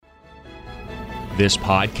This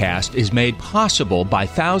podcast is made possible by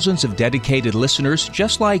thousands of dedicated listeners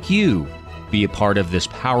just like you. Be a part of this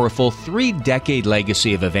powerful 3-decade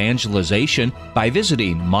legacy of evangelization by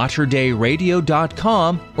visiting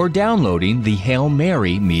materdeiradio.com or downloading the Hail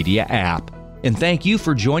Mary Media app. And thank you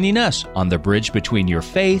for joining us on the bridge between your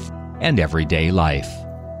faith and everyday life.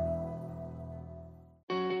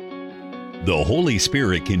 The Holy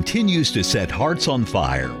Spirit continues to set hearts on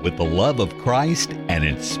fire with the love of Christ and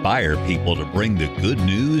inspire people to bring the good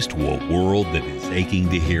news to a world that is aching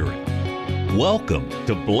to hear it. Welcome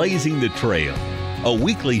to Blazing the Trail, a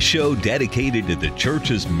weekly show dedicated to the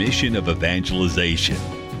church's mission of evangelization.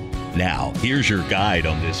 Now, here's your guide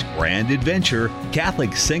on this grand adventure,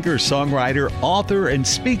 Catholic singer, songwriter, author, and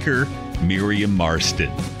speaker, Miriam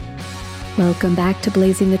Marston. Welcome back to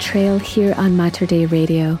Blazing the Trail here on Mater Dei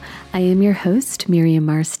Radio. I am your host, Miriam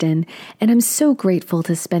Marston, and I'm so grateful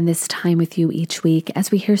to spend this time with you each week as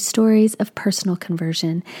we hear stories of personal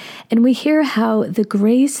conversion. And we hear how the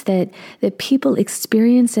grace that people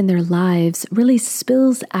experience in their lives really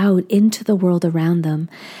spills out into the world around them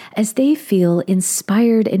as they feel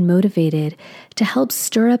inspired and motivated to help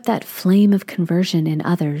stir up that flame of conversion in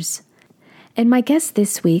others. And my guest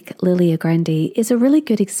this week, Lilia Grundy, is a really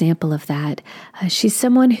good example of that. She's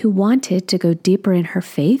someone who wanted to go deeper in her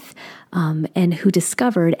faith and who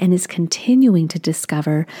discovered and is continuing to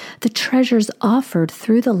discover the treasures offered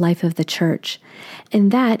through the life of the church.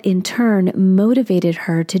 And that, in turn, motivated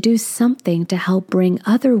her to do something to help bring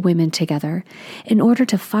other women together in order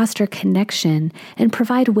to foster connection and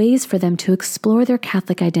provide ways for them to explore their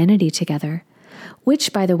Catholic identity together.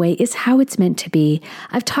 Which, by the way, is how it's meant to be.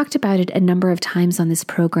 I've talked about it a number of times on this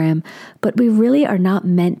program, but we really are not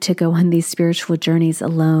meant to go on these spiritual journeys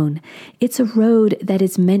alone. It's a road that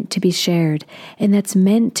is meant to be shared, and that's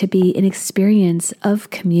meant to be an experience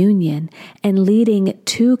of communion and leading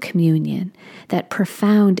to communion, that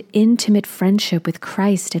profound, intimate friendship with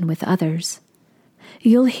Christ and with others.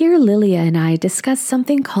 You'll hear Lilia and I discuss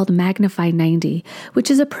something called Magnify 90, which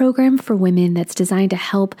is a program for women that's designed to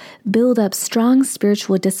help build up strong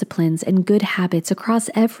spiritual disciplines and good habits across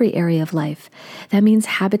every area of life. That means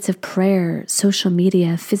habits of prayer, social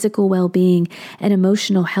media, physical well-being, and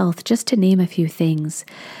emotional health, just to name a few things.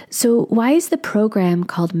 So why is the program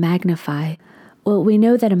called Magnify? Well, we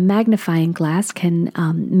know that a magnifying glass can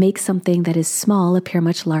make something that is small appear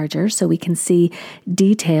much larger, so we can see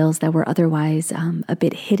details that were otherwise a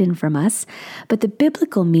bit hidden from us. But the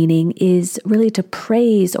biblical meaning is really to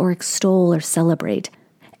praise or extol or celebrate.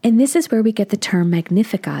 And this is where we get the term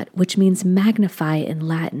Magnificat, which means magnify in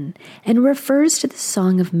Latin, and refers to the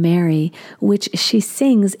Song of Mary, which she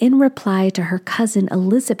sings in reply to her cousin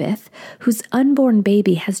Elizabeth, whose unborn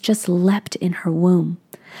baby has just leapt in her womb.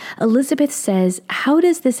 Elizabeth says, "How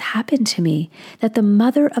does this happen to me, that the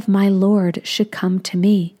mother of my Lord should come to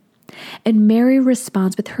me?" And Mary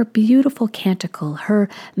responds with her beautiful canticle, her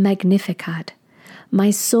Magnificat.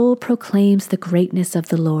 "My soul proclaims the greatness of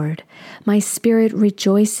the Lord. My spirit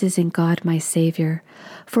rejoices in God my Savior,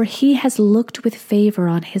 for he has looked with favor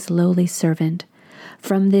on his lowly servant.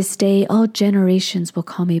 From this day all generations will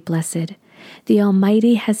call me blessed. The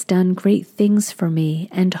Almighty has done great things for me,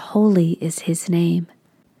 and holy is his name."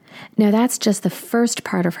 Now that's just the first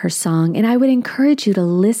part of her song, and I would encourage you to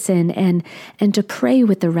listen and to pray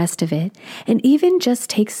with the rest of it, and even just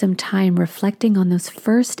take some time reflecting on those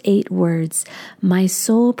first 8 words, "My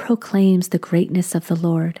soul proclaims the greatness of the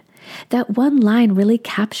Lord." That one line really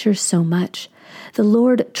captures so much. The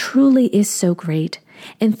Lord truly is so great,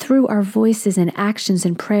 and through our voices and actions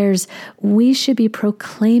and prayers, we should be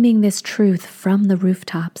proclaiming this truth from the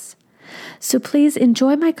rooftops. So please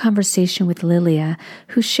enjoy my conversation with Lilia,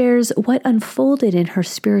 who shares what unfolded in her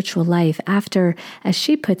spiritual life after, as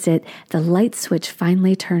she puts it, the light switch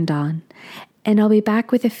finally turned on. And I'll be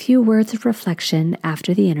back with a few words of reflection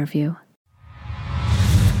after the interview.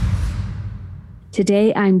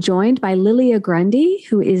 Today, I'm joined by Lilia Grundy,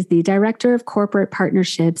 who is the Director of Corporate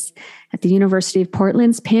Partnerships at the University of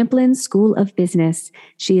Portland's Pamplin School of Business.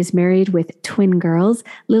 She is married with twin girls.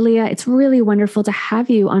 Lilia, it's really wonderful to have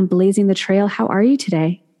you on Blazing the Trail. How are you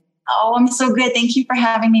today? Oh, I'm so good. Thank you for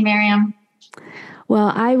having me, Miriam.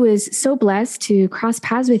 Well, I was so blessed to cross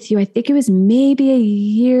paths with you. I think it was maybe a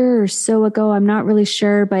year or so ago. I'm not really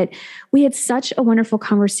sure, but we had such a wonderful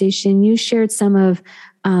conversation. You shared some of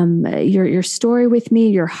your story with me,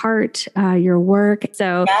 your heart, your work.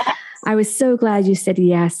 So yes. I was so glad you said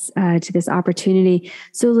yes to this opportunity.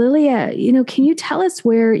 So Lilia, can you tell us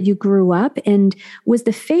where you grew up, and was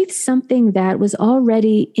the faith something that was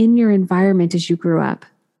already in your environment as you grew up?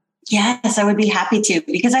 Yes, I would be happy to,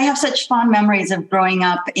 because I have such fond memories of growing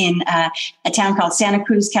up in a town called Santa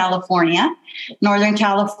Cruz, California, Northern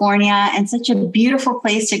California, and such a beautiful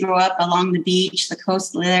place to grow up along the beach, the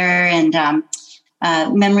coast there, and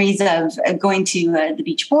memories of going to the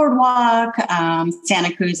beach boardwalk.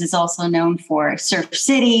 Santa Cruz is also known for Surf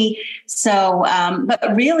City. So, but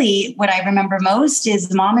really what I remember most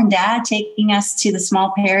is Mom and Dad taking us to the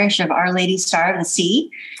small parish of Our Lady Star of the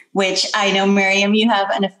Sea, which I know, Miriam, you have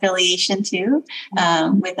an affiliation to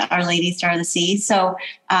with Our Lady Star of the Sea. So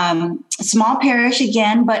small parish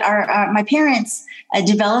again, but my parents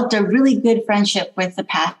developed a really good friendship with the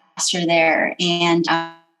pastor there. And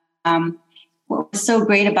what was so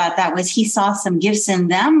great about that was he saw some gifts in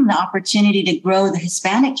them, the opportunity to grow the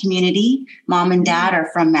Hispanic community. Mom and Dad are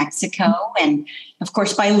from Mexico and, of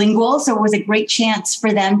course, bilingual. So it was a great chance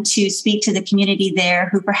for them to speak to the community there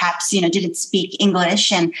who perhaps, didn't speak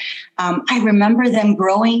English. And I remember them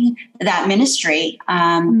growing that ministry.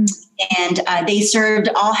 And they served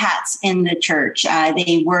all hats in the church.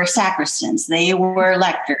 They were sacristans. They were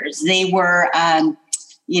lectors. They were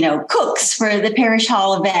cooks for the parish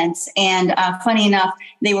hall events. And funny enough,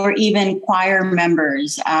 they were even choir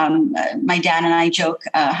members. My dad and I joke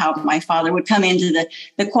how my father would come into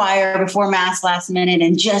the choir before Mass last minute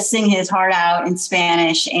and just sing his heart out in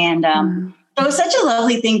Spanish. And so it was such a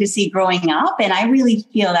lovely thing to see growing up. And I really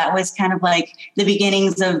feel that was kind of like the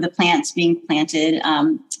beginnings of the plants being planted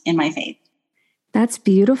in my faith. That's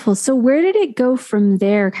beautiful. So where did it go from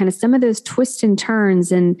there? Kind of some of those twists and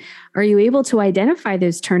turns. And are you able to identify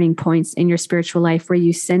those turning points in your spiritual life where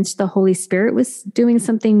you sensed the Holy Spirit was doing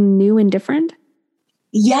something new and different?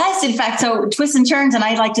 Yes, in fact, so twists and turns, and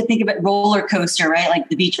I like to think of it roller coaster, right? Like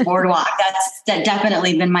the beach boardwalk. That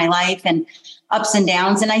definitely been my life, and ups and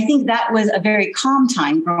downs. And I think that was a very calm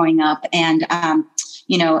time growing up, and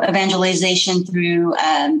evangelization through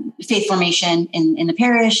faith formation in the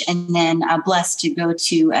parish, and then blessed to go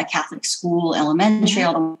to a Catholic school, elementary,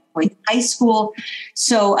 all the way to high school.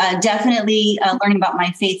 So definitely learning about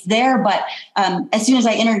my faith there. But as soon as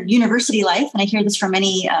I entered university life, and I hear this from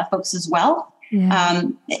many folks as well,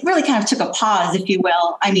 it really kind of took a pause, if you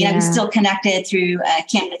will. I mean, I was still connected through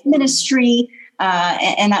campus ministry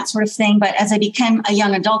and that sort of thing. But as I became a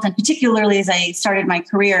young adult, and particularly as I started my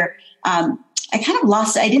career, I kind of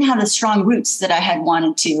lost, I didn't have the strong roots that I had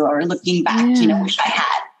wanted to, or looking back, wish I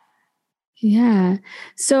had. Yeah.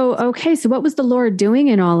 So, okay. So what was the Lord doing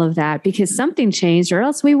in all of that? Because something changed, or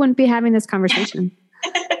else we wouldn't be having this conversation.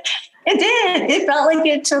 It did. It felt like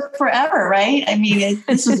it took forever, right? I mean,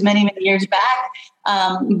 this was many, many years back.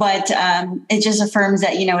 But it just affirms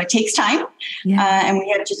that, it takes time. And we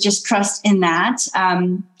have to just trust in that.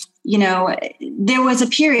 There was a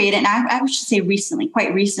period, and I would say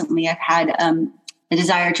quite recently, I've had a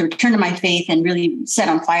desire to return to my faith and really set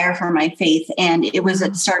on fire for my faith. And it was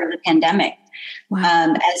at the start of the pandemic.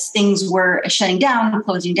 Wow. As things were shutting down,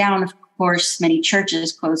 closing down, of course, many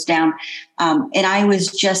churches closed down. And I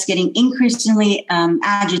was just getting increasingly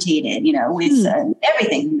agitated, with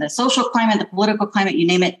everything, the social climate, the political climate, you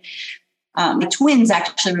name it. My twins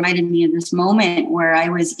actually reminded me of this moment where I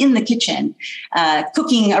was in the kitchen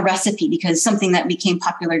cooking a recipe, because something that became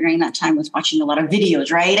popular during that time was watching a lot of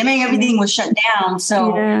videos, right? I mean, everything was shut down.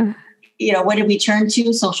 So, what did we turn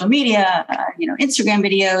to? Social media, Instagram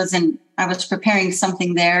videos. And I was preparing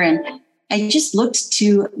something there. And I just looked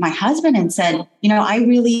to my husband and said, I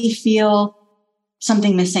really feel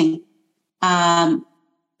something missing.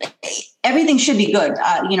 Everything should be good.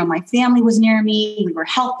 My family was near me. We were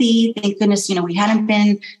healthy. Thank goodness, we hadn't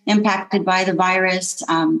been impacted by the virus.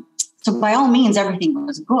 So by all means, everything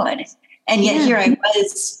was good. And yet here I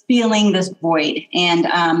was feeling this void, and,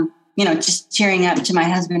 just cheering up to my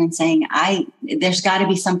husband and saying, there's got to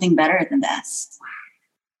be something better than this.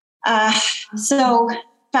 So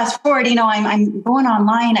fast forward, I'm going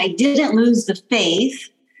online. I didn't lose the faith.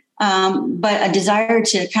 But a desire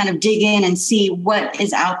to kind of dig in and see what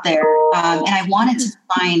is out there. And I wanted to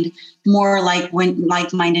find more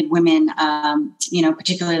like-minded women,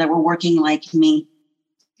 particularly that were working like me,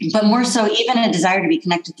 but more so even a desire to be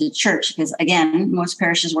connected to the church, because again, most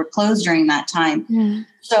parishes were closed during that time. Yeah.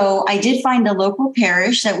 So I did find a local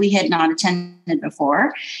parish that we had not attended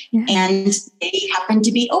before, and they happened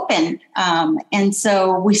to be open. And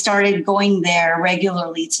so we started going there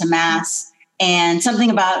regularly to Mass. And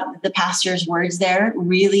something about the pastor's words there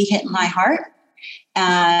really hit my heart.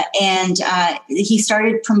 And he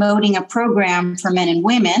started promoting a program for men and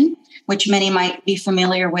women, which many might be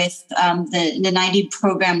familiar with, the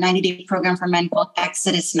 90-day program for men called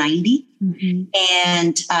Exodus 90,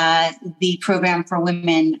 and the program for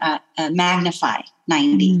women, Magnify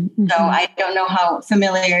 90. Mm-hmm. So I don't know how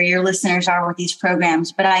familiar your listeners are with these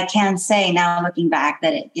programs, but I can say now looking back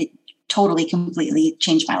that it totally, completely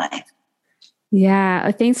changed my life. Yeah.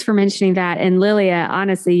 Thanks for mentioning that. And Lilia,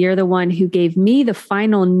 honestly, you're the one who gave me the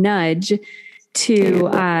final nudge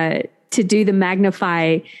to do the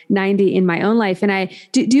Magnify 90 in my own life. And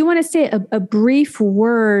do you want to say a brief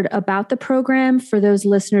word about the program for those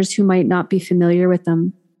listeners who might not be familiar with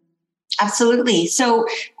them? Absolutely. So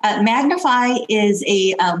Magnify is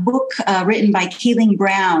a book written by Kayleen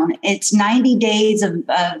Brown. It's 90 days of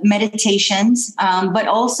meditations, but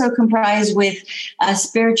also comprised with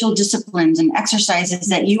spiritual disciplines and exercises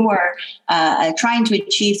that you are trying to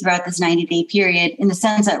achieve throughout this 90-day period, in the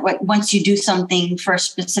sense that once you do something for a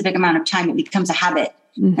specific amount of time, it becomes a habit.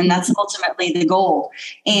 Mm-hmm. And that's ultimately the goal.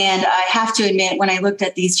 And I have to admit, when I looked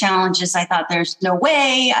at these challenges, I thought there's no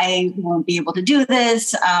way I won't be able to do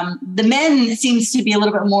this. The men seems to be a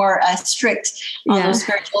little bit more strict on those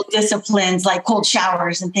spiritual disciplines, like cold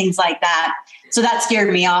showers and things like that. So that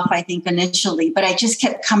scared me off, I think, initially, but I just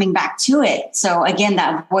kept coming back to it. So again,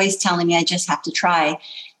 that voice telling me I just have to try.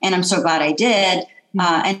 And I'm so glad I did.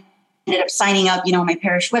 And ended up signing up, on my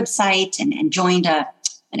parish website and joined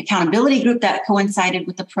an accountability group that coincided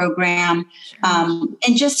with the program.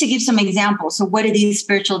 And just to give some examples, so what do these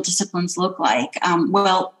spiritual disciplines look like?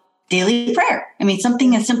 Well, daily prayer. I mean,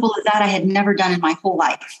 something as simple as that I had never done in my whole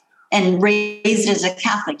life. And raised as a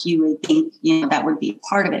Catholic, you would think, that would be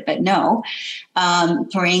part of it, but no.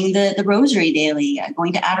 Praying the rosary daily,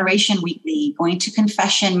 going to adoration weekly, going to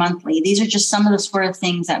confession monthly. These are just some of the sort of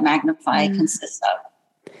things that Magnify consists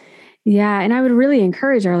of. Yeah. And I would really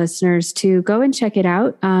encourage our listeners to go and check it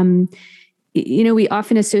out. We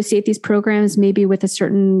often associate these programs maybe with a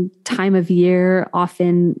certain time of year,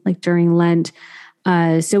 often like during Lent.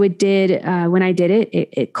 So it did, when I did it,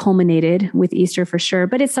 it culminated with Easter for sure,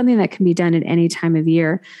 but it's something that can be done at any time of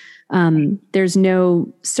year. There's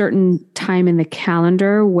no certain time in the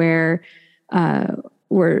calendar where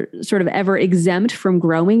we're sort of ever exempt from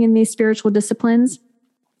growing in these spiritual disciplines.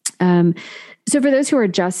 So for those who are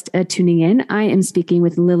just tuning in, I am speaking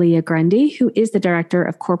with Lilia Grundy, who is the Director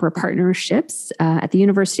of Corporate Partnerships at the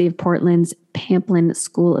University of Portland's Pamplin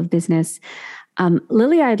School of Business.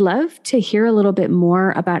 Lilia, I'd love to hear a little bit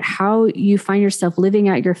more about how you find yourself living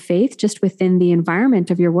out your faith just within the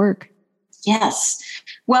environment of your work. Yes.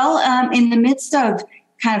 Well, in the midst of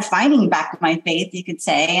kind of fighting back my faith, you could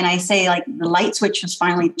say, and I say like the light switch was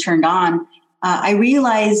finally turned on, I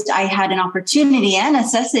realized I had an opportunity and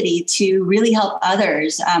necessity to really help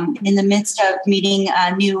others. In the midst of meeting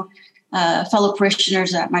new fellow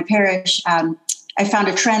parishioners at my parish, I found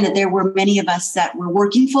a trend that there were many of us that were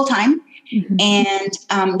working full-time, and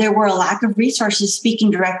there were a lack of resources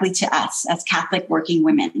speaking directly to us as Catholic working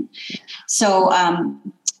women. So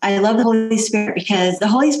I love the Holy Spirit because the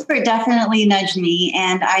Holy Spirit definitely nudged me,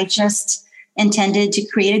 and I just intended to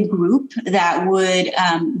create a group that would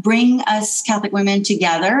bring us Catholic women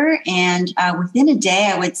together. And within a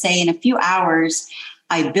day, I would say in a few hours,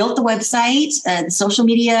 I built the website, the social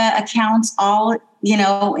media accounts, all,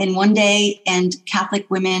 in one day, and Catholic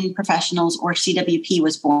Women Professionals, or CWP,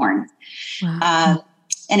 was born. Wow.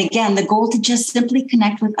 And again, the goal to just simply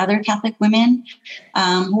connect with other Catholic women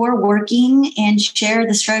who are working and share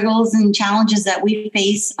the struggles and challenges that we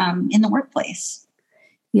face in the workplace.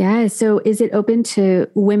 Yeah. So is it open to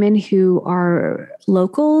women who are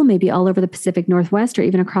local, maybe all over the Pacific Northwest or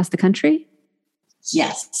even across the country?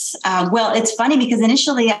 Yes. Well, it's funny because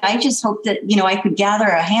initially I just hoped that, I could gather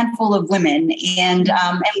a handful of women, and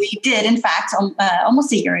we did, in fact,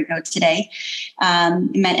 almost a year ago today,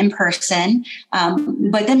 met in person,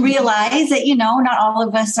 but then realized that, not all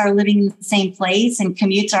of us are living in the same place, and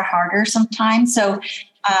commutes are harder sometimes. So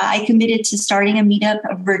I committed to starting a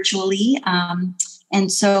meetup virtually. And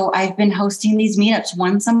so I've been hosting these meetups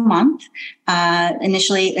once a month,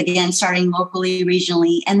 initially, again, starting locally,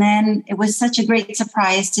 regionally. And then it was such a great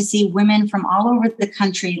surprise to see women from all over the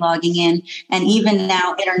country logging in, and even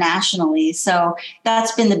now internationally. So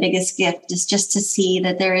that's been the biggest gift, is just to see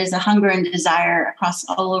that there is a hunger and desire across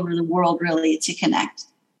all over the world, really, to connect.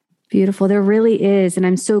 Beautiful. There really is. And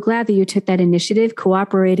I'm so glad that you took that initiative,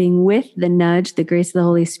 cooperating with the nudge, the grace of the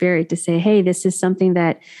Holy Spirit, to say, hey, this is something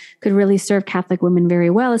that could really serve Catholic women very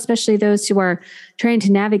well, especially those who are trying to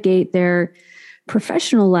navigate their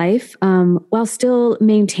professional life while still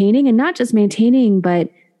maintaining, and not just maintaining, but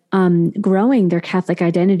growing their Catholic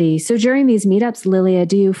identity. So during these meetups, Lilia,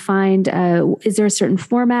 do you find, is there a certain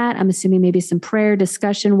format? I'm assuming maybe some prayer,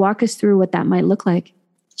 discussion. Walk us through what that might look like.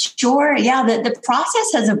 Sure. Yeah. The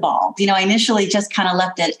process has evolved. I initially just kind of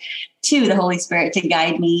left it to the Holy Spirit to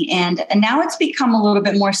guide me. And now it's become a little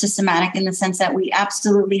bit more systematic in the sense that we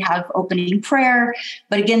absolutely have opening prayer.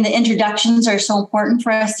 But again, the introductions are so important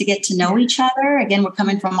for us to get to know each other. Again, we're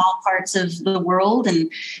coming from all parts of the world and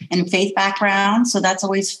faith background. So that's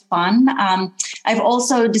always fun. I've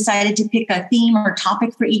also decided to pick a theme or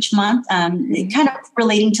topic for each month, kind of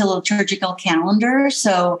relating to the liturgical calendar.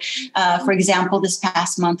 So, for example, this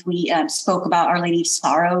past month, we spoke about Our Lady of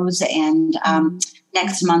Sorrows, and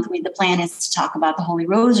next month, the plan is to talk about the Holy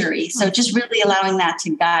Rosary. So just really allowing that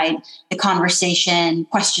to guide the conversation,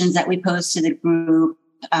 questions that we pose to the group,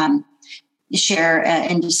 share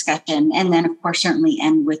in discussion, and then, of course, certainly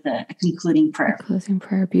end with a concluding prayer. Closing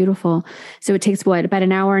prayer. Beautiful. So it takes what, about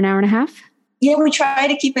an hour and a half? Yeah, we try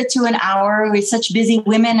to keep it to an hour. We're such busy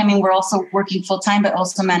women. I mean, we're also working full time, but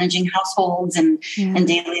also managing households and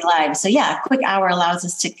daily lives. So yeah, a quick hour allows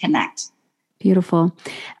us to connect. Beautiful.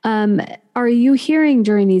 Are you hearing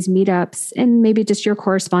during these meetups, and maybe just your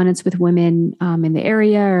correspondence with women in the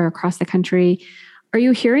area or across the country, are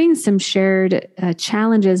you hearing some shared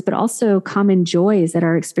challenges, but also common joys that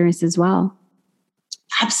are experienced as well?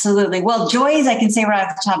 Absolutely. Well, joys, I can say right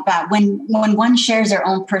off the top bat, when one shares their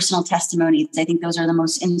own personal testimonies, I think those are the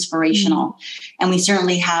most inspirational. And we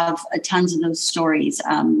certainly have tons of those stories,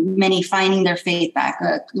 many finding their faith back,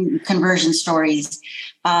 conversion stories.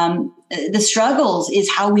 The struggles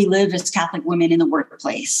is how we live as Catholic women in the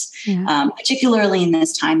workplace, particularly in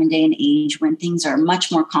this time and day and age when things are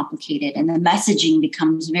much more complicated and the messaging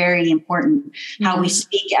becomes very important, how we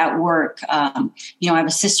speak at work. I have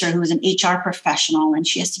a sister who is an HR professional, and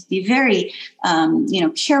she has to be very,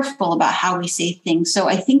 careful about how we say things. So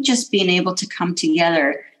I think just being able to come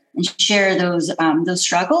together and share those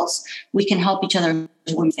struggles, we can help each other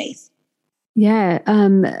with faith. Yeah.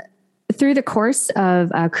 Through the course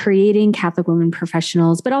of creating Catholic Women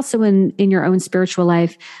Professionals, but also in your own spiritual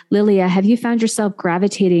life, Lilia, have you found yourself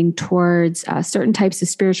gravitating towards certain types of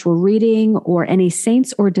spiritual reading or any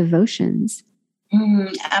saints or devotions?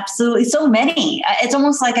 Absolutely. So many. It's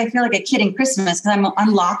almost like I feel like a kid in Christmas because I'm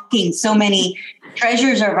unlocking so many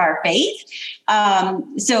treasures of our faith.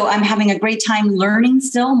 So I'm having a great time learning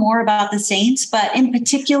still more about the saints. But in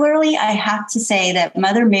particularly, I have to say that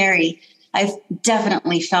Mother Mary, I've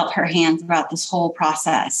definitely felt her hand throughout this whole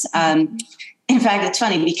process. In fact, it's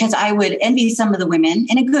funny because I would envy some of the women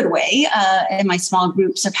in a good way in my small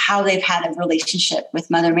groups of how they've had a relationship with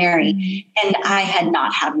Mother Mary. And I had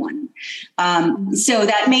not had one. So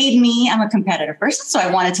that made me, I'm a competitive person, so I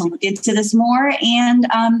wanted to look into this more. And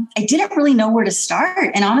I didn't really know where to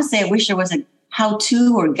start. And honestly, I wish there was a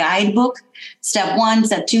how-to or guidebook. Step 1,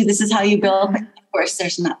 step 2, this is how you build. Of course,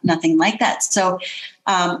 there's nothing like that. So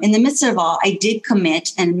in the midst of all, I did commit,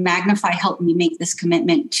 and Magnify helped me make this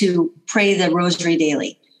commitment to pray the Rosary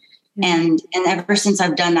daily. And ever since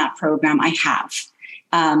I've done that program, I have.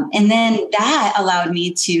 And then that allowed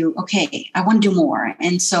me to, okay, I want to do more.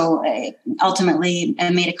 And so ultimately I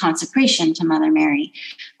made a consecration to Mother Mary.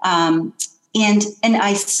 And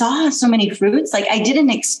I saw so many fruits. Like I didn't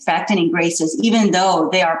expect any graces, even though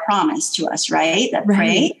they are promised to us, right? That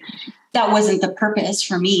pray. That wasn't the purpose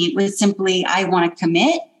for me. It was simply, I want to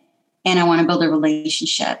commit and I want to build a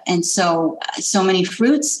relationship. And so many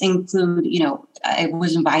fruits include, I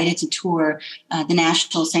was invited to tour the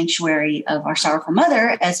National Sanctuary of Our Sorrowful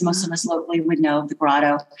Mother, as most of us locally would know, the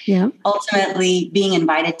Grotto. Yeah. Ultimately being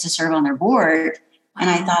invited to serve on their board. And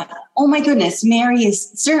I thought, oh my goodness, Mary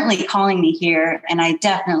is certainly calling me here. And I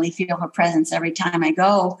definitely feel her presence every time I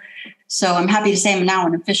go. So I'm happy to say I'm now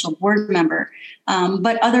an official board member.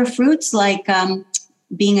 But other fruits like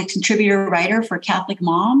being a contributor writer for Catholic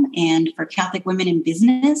Mom and for Catholic Women in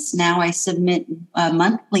Business. Now I submit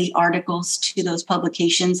monthly articles to those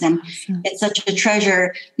publications. And it's such a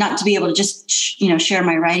treasure not to be able to just, share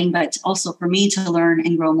my writing, but also for me to learn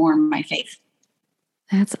and grow more in my faith.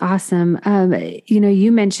 That's awesome.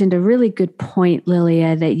 You mentioned a really good point,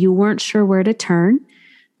 Lilia, that you weren't sure where to turn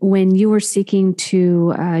when you were seeking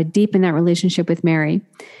to deepen that relationship with Mary.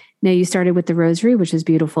 Now you started with the Rosary, which is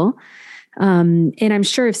beautiful. And I'm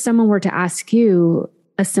sure if someone were to ask you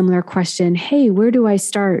a similar question, hey, where do I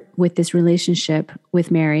start with this relationship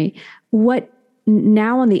with Mary? What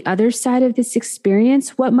now on the other side of this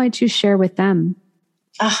experience, what might you share with them?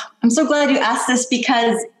 I'm so glad you asked this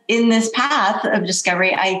because in this path of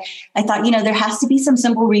discovery, I thought, there has to be some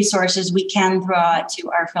simple resources we can throw out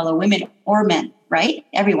to our fellow women or men, right?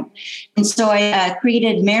 Everyone. And so I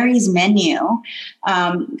created Mary's Menu,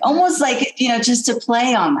 almost like, just to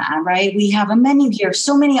play on that, right? We have a menu here,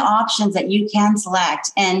 so many options that you can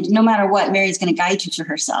select. And no matter what, Mary's going to guide you to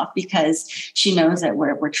herself because she knows that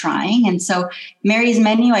we're trying. And so Mary's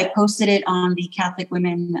Menu, I posted it on the Catholic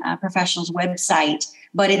Women Professionals website,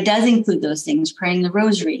 but it does include those things: praying the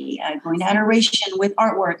rosary, going to adoration with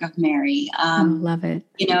artwork of Mary. Love it.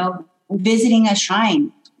 Visiting a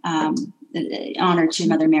shrine, honor to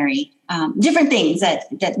Mother Mary, different things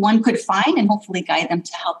that one could find and hopefully guide them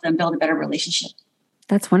to help them build a better relationship.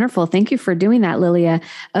 That's wonderful. Thank you for doing that, Lilia.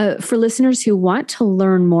 For listeners who want to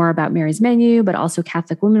learn more about Mary's Menu, but also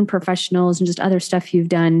Catholic Women Professionals and just other stuff you've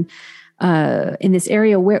done in this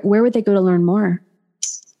area, where would they go to learn more?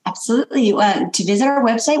 Absolutely. To visit our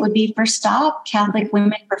website would be first stop,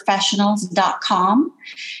 CatholicWomenProfessionals.com.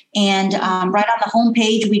 And right on the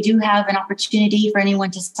homepage, we do have an opportunity for anyone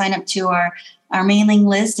to sign up to our mailing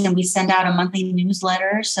list, and we send out a monthly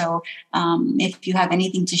newsletter. So if you have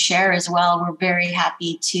anything to share as well, we're very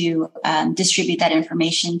happy to distribute that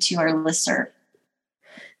information to our listserv.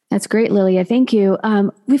 That's great, Lilia. Thank you.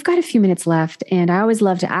 We've got a few minutes left, and I always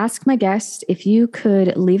love to ask my guests if you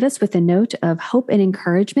could leave us with a note of hope and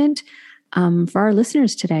encouragement for our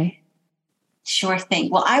listeners today. Sure thing.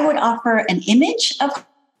 Well, I would offer an image of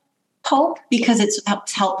hope because it's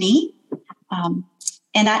helped me.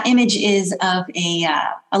 And that image is of a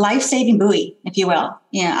life-saving buoy, if you will,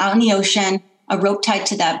 out in the ocean, a rope tied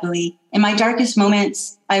to that buoy. In my darkest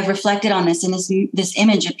moments, I've reflected on this, and this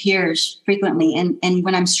image appears frequently. And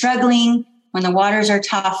when I'm struggling, when the waters are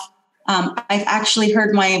tough, I've actually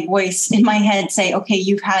heard my voice in my head say, okay,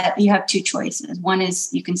 you have two choices. One is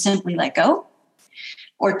you can simply let go,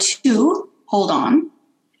 or two, hold on.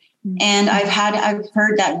 And I've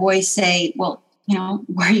heard that voice say, well,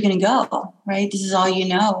 where are you going to go? Right? This is all you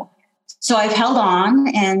know. So I've held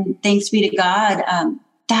on, and thanks be to God,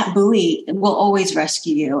 that buoy will always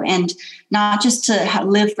rescue you. And not just to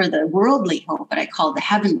live for the worldly hope, but I call it the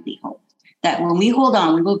heavenly hope, that when we hold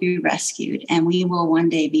on, we will be rescued and we will one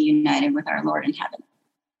day be united with our Lord in heaven.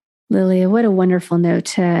 Lilia, what a wonderful note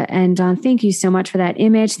to end on. Thank you so much for that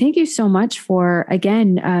image. Thank you so much for,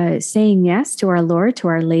 again, saying yes to our Lord, to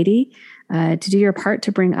Our Lady, to do your part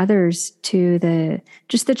to bring others to the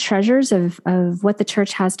treasures of what the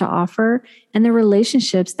church has to offer and the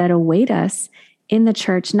relationships that await us in the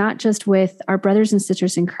church, not just with our brothers and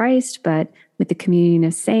sisters in Christ, but with the communion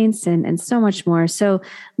of saints and so much more. So,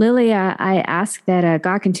 Lilia, I ask that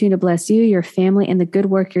God continue to bless you, your family, and the good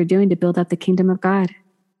work you're doing to build up the kingdom of God.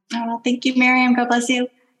 Oh, thank you, Miriam. God bless you.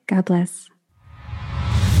 God bless.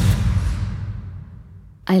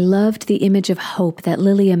 I loved the image of hope that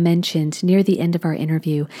Lilia mentioned near the end of our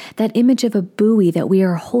interview, that image of a buoy that we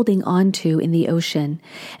are holding on to in the ocean,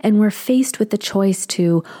 and we're faced with the choice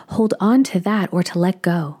to hold on to that or to let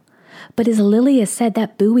go. But as Lilia said,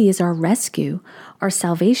 that buoy is our rescue, our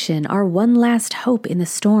salvation, our one last hope in the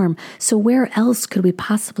storm, so where else could we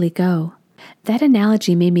possibly go? That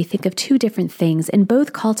analogy made me think of two different things, and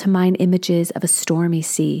both call to mind images of a stormy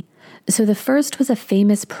sea. So the first was a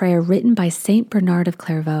famous prayer written by Saint Bernard of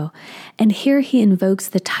Clairvaux, and here he invokes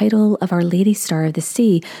the title of Our Lady Star of the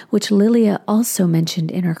Sea, which Lilia also mentioned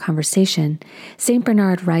in our conversation. Saint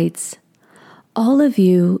Bernard writes, "All of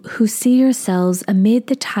you who see yourselves amid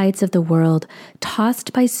the tides of the world,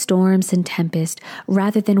 tossed by storms and tempest,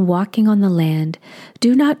 rather than walking on the land,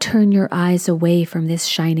 do not turn your eyes away from this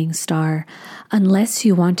shining star, unless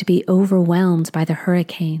you want to be overwhelmed by the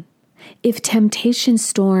hurricane. If temptation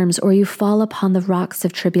storms or you fall upon the rocks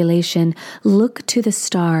of tribulation, look to the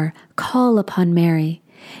star, call upon Mary.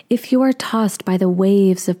 If you are tossed by the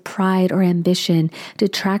waves of pride or ambition,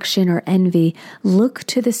 detraction or envy, look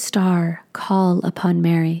to the star, call upon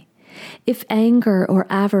Mary. If anger or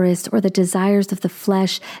avarice or the desires of the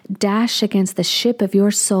flesh dash against the ship of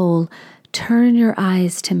your soul, turn your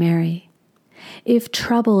eyes to Mary. If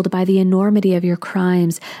troubled by the enormity of your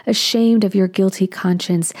crimes, ashamed of your guilty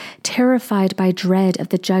conscience, terrified by dread of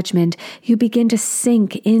the judgment, you begin to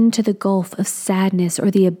sink into the gulf of sadness or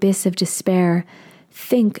the abyss of despair,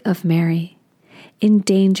 think of Mary. In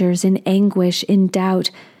dangers, in anguish, in doubt,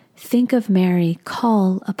 think of Mary,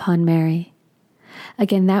 call upon Mary."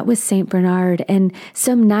 Again, that was St. Bernard, and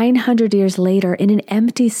some 900 years later, in an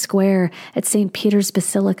empty square at St. Peter's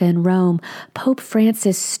Basilica in Rome, Pope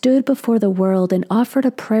Francis stood before the world and offered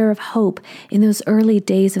a prayer of hope in those early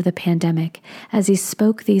days of the pandemic as he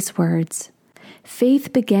spoke these words.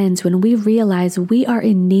 "Faith begins when we realize we are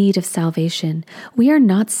in need of salvation. We are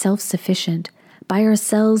not self-sufficient. By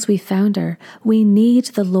ourselves we founder. We need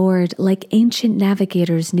the Lord like ancient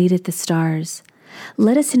navigators needed the stars.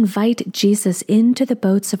 Let us invite Jesus into the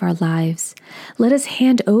boats of our lives. Let us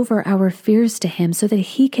hand over our fears to him so that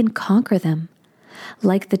he can conquer them.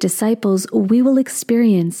 Like the disciples, we will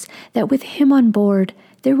experience that with him on board,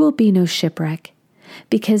 there will be no shipwreck.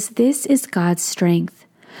 Because this is God's strength,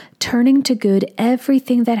 turning to good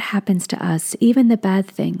everything that happens to us, even the bad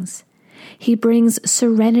things. He brings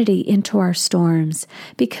serenity into our storms,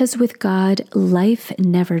 because with God, life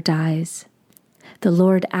never dies. The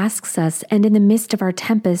Lord asks us, and in the midst of our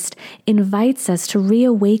tempest, invites us to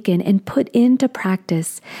reawaken and put into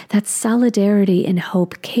practice that solidarity and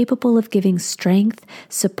hope capable of giving strength,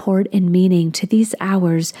 support, and meaning to these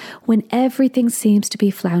hours when everything seems to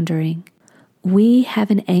be floundering. We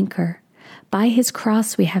have an anchor. By his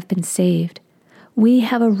cross we have been saved. We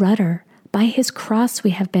have a rudder. By his cross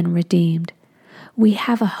we have been redeemed. We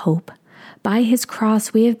have a hope. By his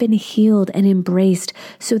cross we have been healed and embraced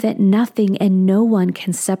so that nothing and no one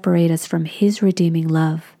can separate us from his redeeming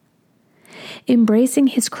love. Embracing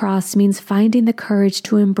his cross means finding the courage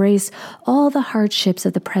to embrace all the hardships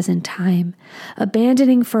of the present time,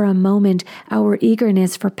 abandoning for a moment our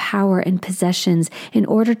eagerness for power and possessions in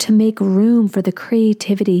order to make room for the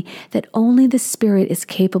creativity that only the Spirit is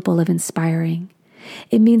capable of inspiring.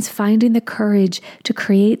 It means finding the courage to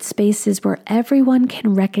create spaces where everyone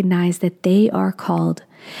can recognize that they are called,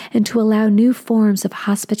 and to allow new forms of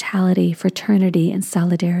hospitality, fraternity, and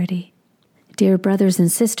solidarity. Dear brothers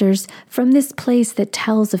and sisters, from this place that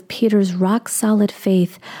tells of Peter's rock-solid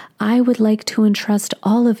faith, I would like to entrust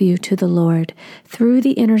all of you to the Lord through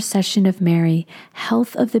the intercession of Mary,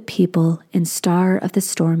 health of the people and star of the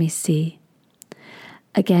stormy sea.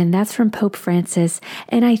 Again, that's from Pope Francis,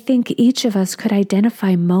 and I think each of us could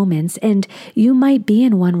identify moments, and you might be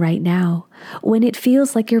in one right now, when it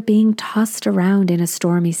feels like you're being tossed around in a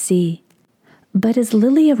stormy sea. But as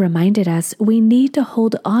Lilia reminded us, we need to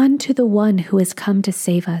hold on to the one who has come to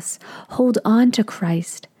save us, hold on to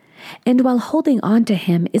Christ. And while holding on to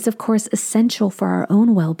him is of course essential for our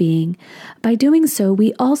own well-being, by doing so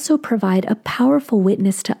we also provide a powerful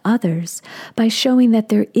witness to others by showing that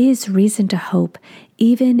there is reason to hope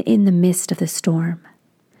even in the midst of the storm.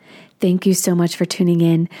 Thank you so much for tuning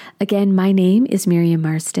in. Again, my name is Miriam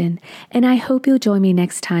Marston, and I hope you'll join me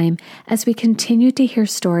next time as we continue to hear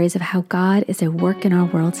stories of how God is at work in our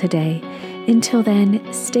world today. Until then,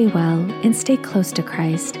 stay well and stay close to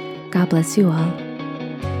Christ. God bless you all.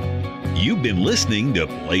 You've been listening to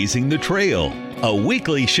Blazing the Trail, a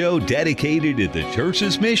weekly show dedicated to the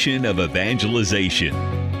church's mission of evangelization.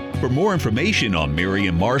 For more information on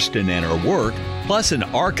Miriam Marston and her work, plus an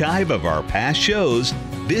archive of our past shows,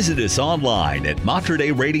 visit us online at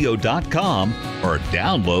materdeiradio.com or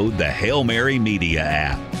download the Hail Mary Media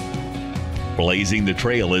app. Blazing the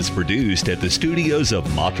Trail is produced at the studios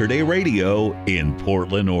of Mater Dei Radio in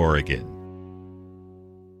Portland, Oregon.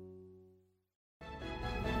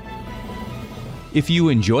 If you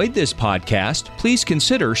enjoyed this podcast, please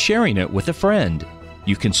consider sharing it with a friend.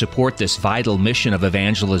 You can support this vital mission of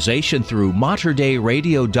evangelization through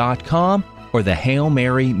materdeiradio.com or the Hail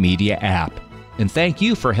Mary Media app. And thank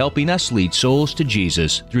you for helping us lead souls to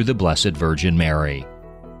Jesus through the Blessed Virgin Mary.